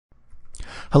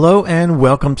Hello and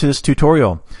welcome to this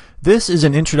tutorial. This is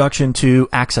an introduction to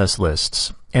access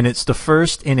lists, and it's the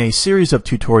first in a series of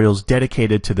tutorials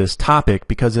dedicated to this topic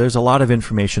because there's a lot of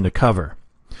information to cover.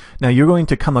 Now you're going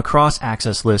to come across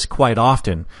access lists quite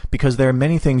often because there are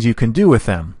many things you can do with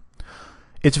them.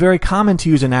 It's very common to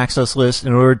use an access list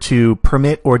in order to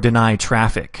permit or deny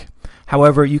traffic.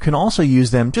 However, you can also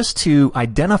use them just to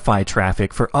identify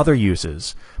traffic for other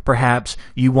uses. Perhaps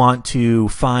you want to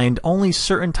find only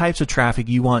certain types of traffic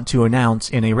you want to announce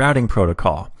in a routing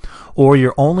protocol, or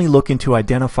you're only looking to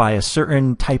identify a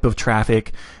certain type of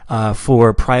traffic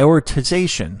for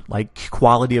prioritization, like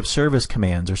quality of service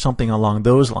commands or something along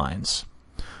those lines.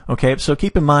 Okay, so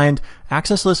keep in mind,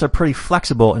 access lists are pretty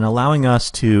flexible in allowing us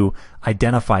to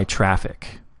identify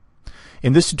traffic.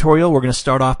 In this tutorial, we're going to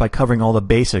start off by covering all the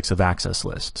basics of access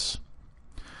lists.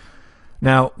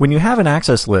 Now, when you have an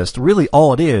access list, really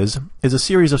all it is a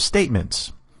series of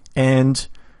statements, and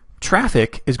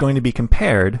traffic is going to be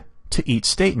compared to each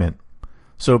statement.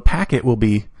 So packet will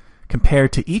be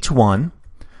compared to each one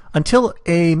until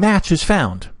a match is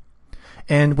found.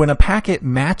 And when a packet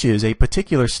matches a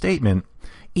particular statement,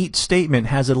 each statement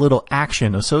has a little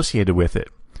action associated with it.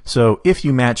 So if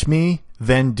you match me,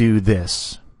 then do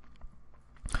this.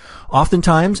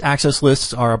 Oftentimes, access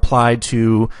lists are applied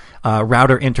to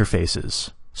router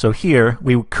interfaces. So here,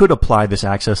 we could apply this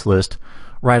access list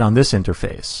right on this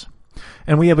interface.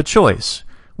 And we have a choice.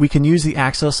 We can use the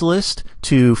access list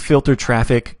to filter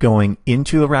traffic going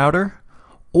into the router,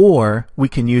 or we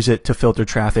can use it to filter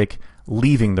traffic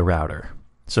leaving the router.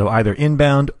 So either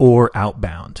inbound or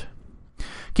outbound.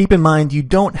 Keep in mind, you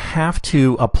don't have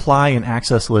to apply an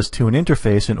access list to an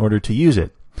interface in order to use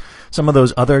it. Some of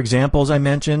those other examples I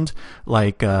mentioned,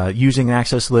 like using an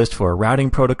access list for a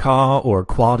routing protocol or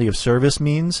quality of service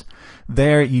means,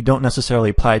 there you don't necessarily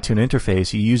apply it to an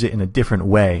interface, you use it in a different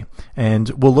way. And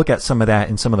we'll look at some of that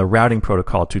in some of the routing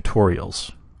protocol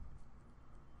tutorials.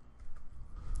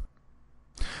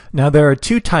 Now there are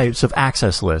two types of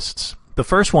access lists. The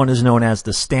first one is known as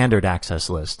the standard access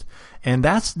list, and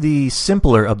that's the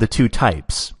simpler of the two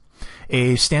types.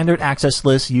 A standard access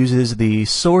list uses the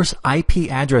source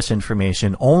IP address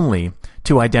information only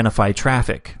to identify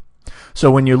traffic.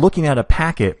 So when you're looking at a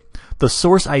packet, the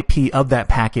source IP of that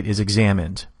packet is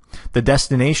examined. The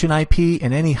destination IP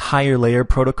and any higher layer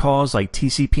protocols like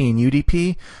TCP and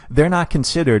UDP, they're not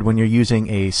considered when you're using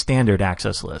a standard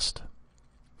access list.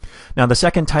 Now the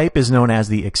second type is known as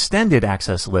the extended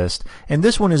access list, and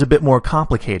this one is a bit more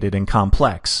complicated and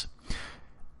complex.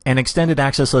 An extended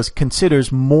access list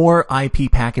considers more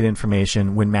IP packet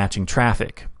information when matching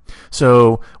traffic.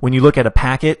 So when you look at a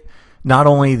packet, not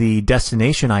only the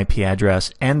destination IP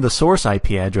address and the source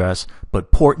IP address, but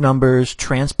port numbers,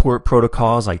 transport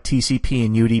protocols like TCP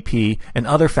and UDP, and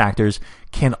other factors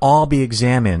can all be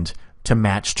examined to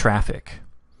match traffic.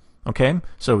 Okay,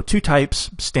 so two types,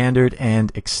 standard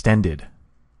and extended.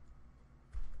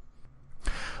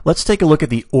 Let's take a look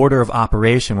at the order of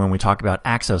operation when we talk about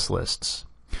access lists.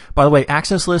 By the way,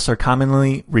 access lists are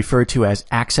commonly referred to as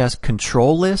access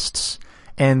control lists,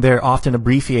 and they're often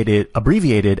abbreviated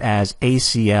as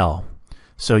ACL.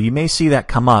 So you may see that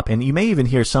come up, and you may even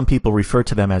hear some people refer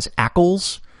to them as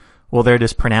ACLs. Well, they're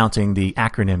just pronouncing the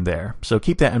acronym there. So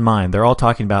keep that in mind. They're all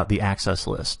talking about the access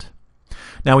list.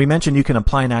 Now, we mentioned you can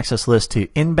apply an access list to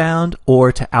inbound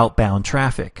or to outbound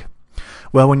traffic.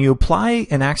 Well, when you apply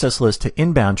an access list to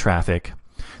inbound traffic,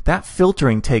 that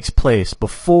filtering takes place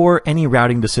before any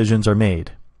routing decisions are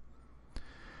made.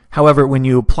 However, when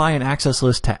you apply an access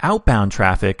list to outbound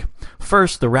traffic,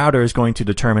 first the router is going to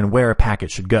determine where a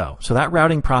packet should go. So that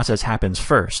routing process happens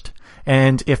first.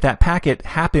 And if that packet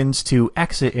happens to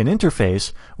exit an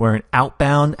interface where an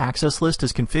outbound access list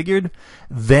is configured,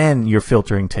 then your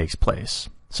filtering takes place.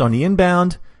 So on the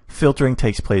inbound, filtering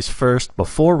takes place first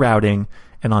before routing,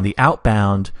 and on the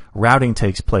outbound, routing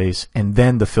takes place and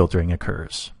then the filtering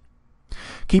occurs.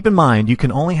 Keep in mind, you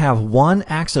can only have one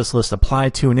access list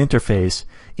applied to an interface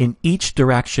in each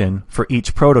direction for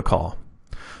each protocol.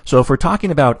 So if we're talking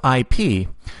about IP,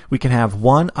 we can have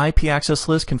one IP access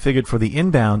list configured for the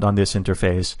inbound on this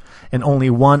interface and only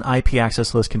one IP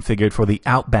access list configured for the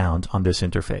outbound on this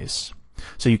interface.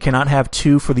 So you cannot have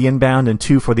two for the inbound and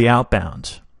two for the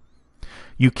outbound.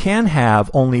 You can have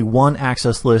only one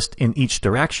access list in each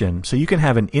direction, so you can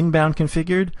have an inbound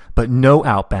configured but no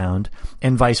outbound,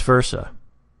 and vice versa.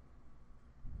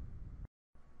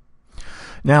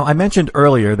 Now, I mentioned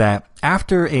earlier that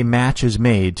after a match is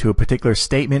made to a particular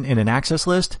statement in an access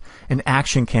list, an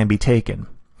action can be taken.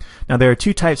 Now, there are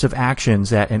two types of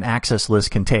actions that an access list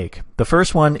can take. The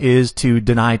first one is to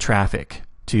deny traffic,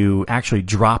 to actually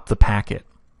drop the packet.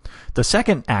 The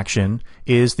second action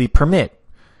is the permit,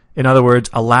 In other words,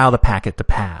 allow the packet to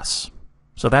pass.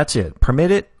 So that's it.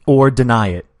 Permit it or deny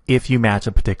it if you match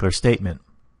a particular statement.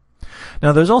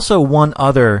 Now there's also one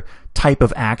other type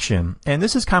of action, and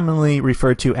this is commonly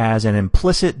referred to as an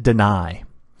implicit deny.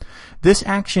 This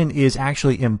action is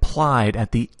actually implied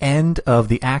at the end of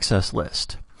the access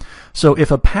list. So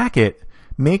if a packet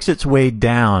makes its way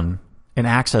down an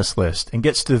access list and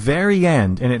gets to the very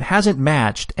end and it hasn't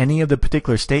matched any of the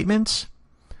particular statements,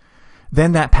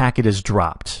 then that packet is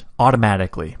dropped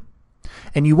automatically.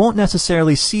 And you won't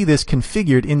necessarily see this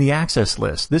configured in the access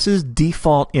list. This is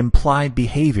default implied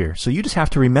behavior, so you just have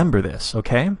to remember this,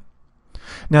 okay?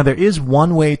 Now there is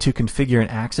one way to configure an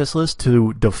access list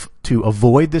to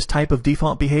avoid this type of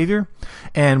default behavior,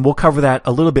 and we'll cover that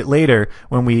a little bit later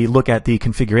when we look at the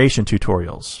configuration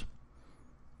tutorials.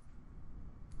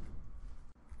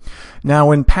 Now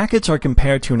when packets are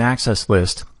compared to an access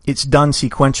list, it's done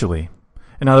sequentially.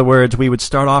 In other words, we would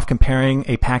start off comparing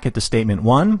a packet to statement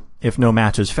 1. If no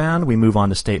match is found, we move on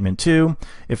to statement 2.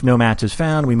 If no match is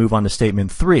found, we move on to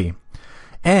statement 3.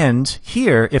 And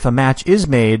here, if a match is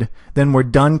made, then we're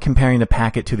done comparing the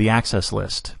packet to the access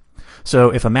list. So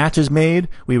if a match is made,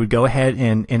 we would go ahead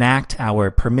and enact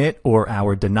our permit or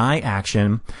our deny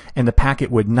action, and the packet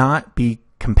would not be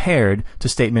compared to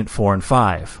statement 4 and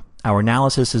 5. Our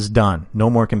analysis is done.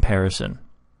 No more comparison.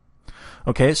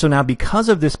 Okay, so now because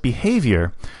of this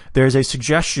behavior, there's a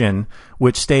suggestion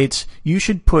which states you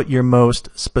should put your most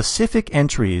specific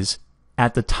entries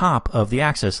at the top of the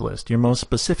access list, your most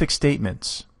specific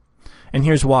statements. And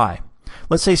here's why.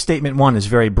 Let's say statement 1 is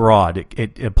very broad.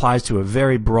 It applies to a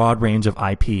very broad range of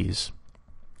IPs.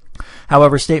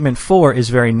 However, statement 4 is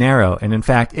very narrow, and in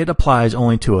fact, it applies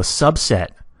only to a subset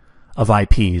of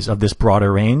IPs of this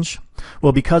broader range.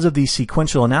 Well, because of the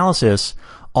sequential analysis,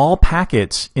 all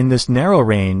packets in this narrow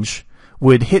range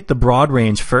would hit the broad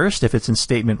range first if it's in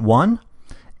statement 1,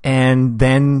 and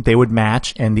then they would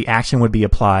match and the action would be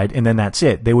applied, and then that's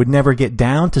it. They would never get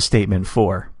down to statement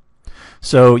 4.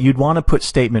 So you'd want to put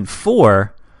statement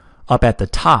 4 up at the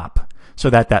top so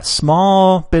that that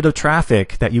small bit of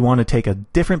traffic that you want to take a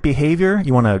different behavior,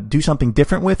 you want to do something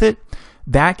different with it,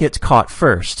 that gets caught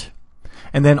first.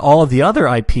 And then all of the other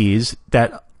IPs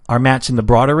that are matched in the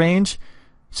broader range,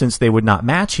 since they would not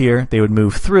match here, they would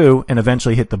move through and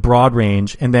eventually hit the broad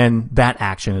range, and then that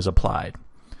action is applied.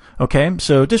 Okay,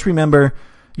 so just remember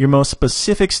your most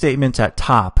specific statements at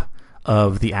top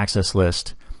of the access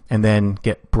list, and then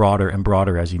get broader and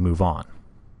broader as you move on.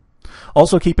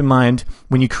 Also keep in mind,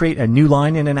 when you create a new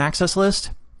line in an access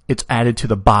list, it's added to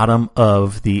the bottom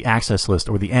of the access list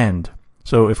or the end.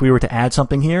 So if we were to add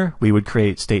something here, we would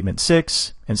create statement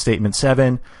 6 and statement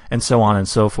 7 and so on and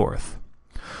so forth.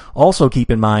 Also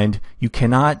keep in mind, you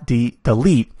cannot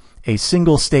delete a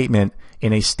single statement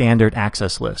in a standard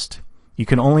access list. You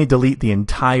can only delete the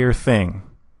entire thing.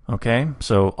 Okay?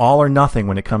 So all or nothing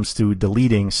when it comes to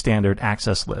deleting standard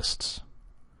access lists.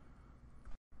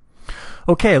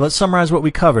 Okay, let's summarize what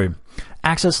we covered.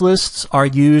 Access lists are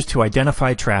used to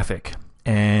identify traffic.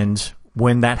 And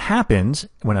when that happens,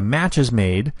 when a match is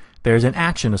made, there's an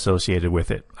action associated with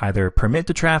it. Either permit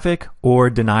the traffic or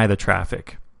deny the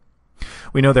traffic.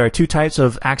 We know there are two types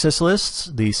of access lists,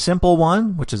 the simple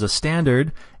one, which is a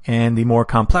standard, and the more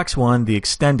complex one, the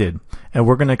extended. And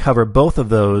we're going to cover both of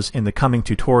those in the coming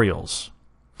tutorials.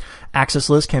 Access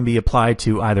lists can be applied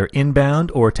to either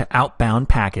inbound or to outbound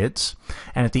packets,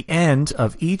 and at the end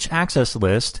of each access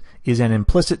list is an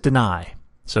implicit deny.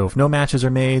 So if no matches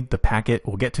are made, the packet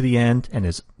will get to the end and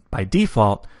is by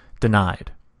default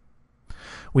denied.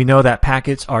 We know that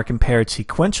packets are compared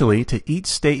sequentially to each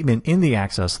statement in the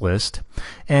access list,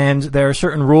 and there are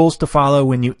certain rules to follow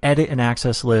when you edit an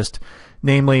access list,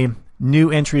 namely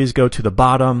new entries go to the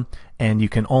bottom and you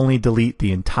can only delete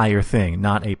the entire thing,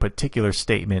 not a particular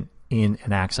statement in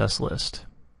an access list.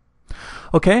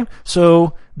 Okay,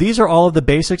 so these are all of the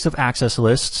basics of access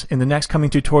lists. In the next coming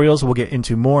tutorials, we'll get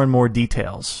into more and more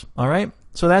details. All right,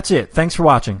 so that's it. Thanks for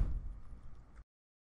watching.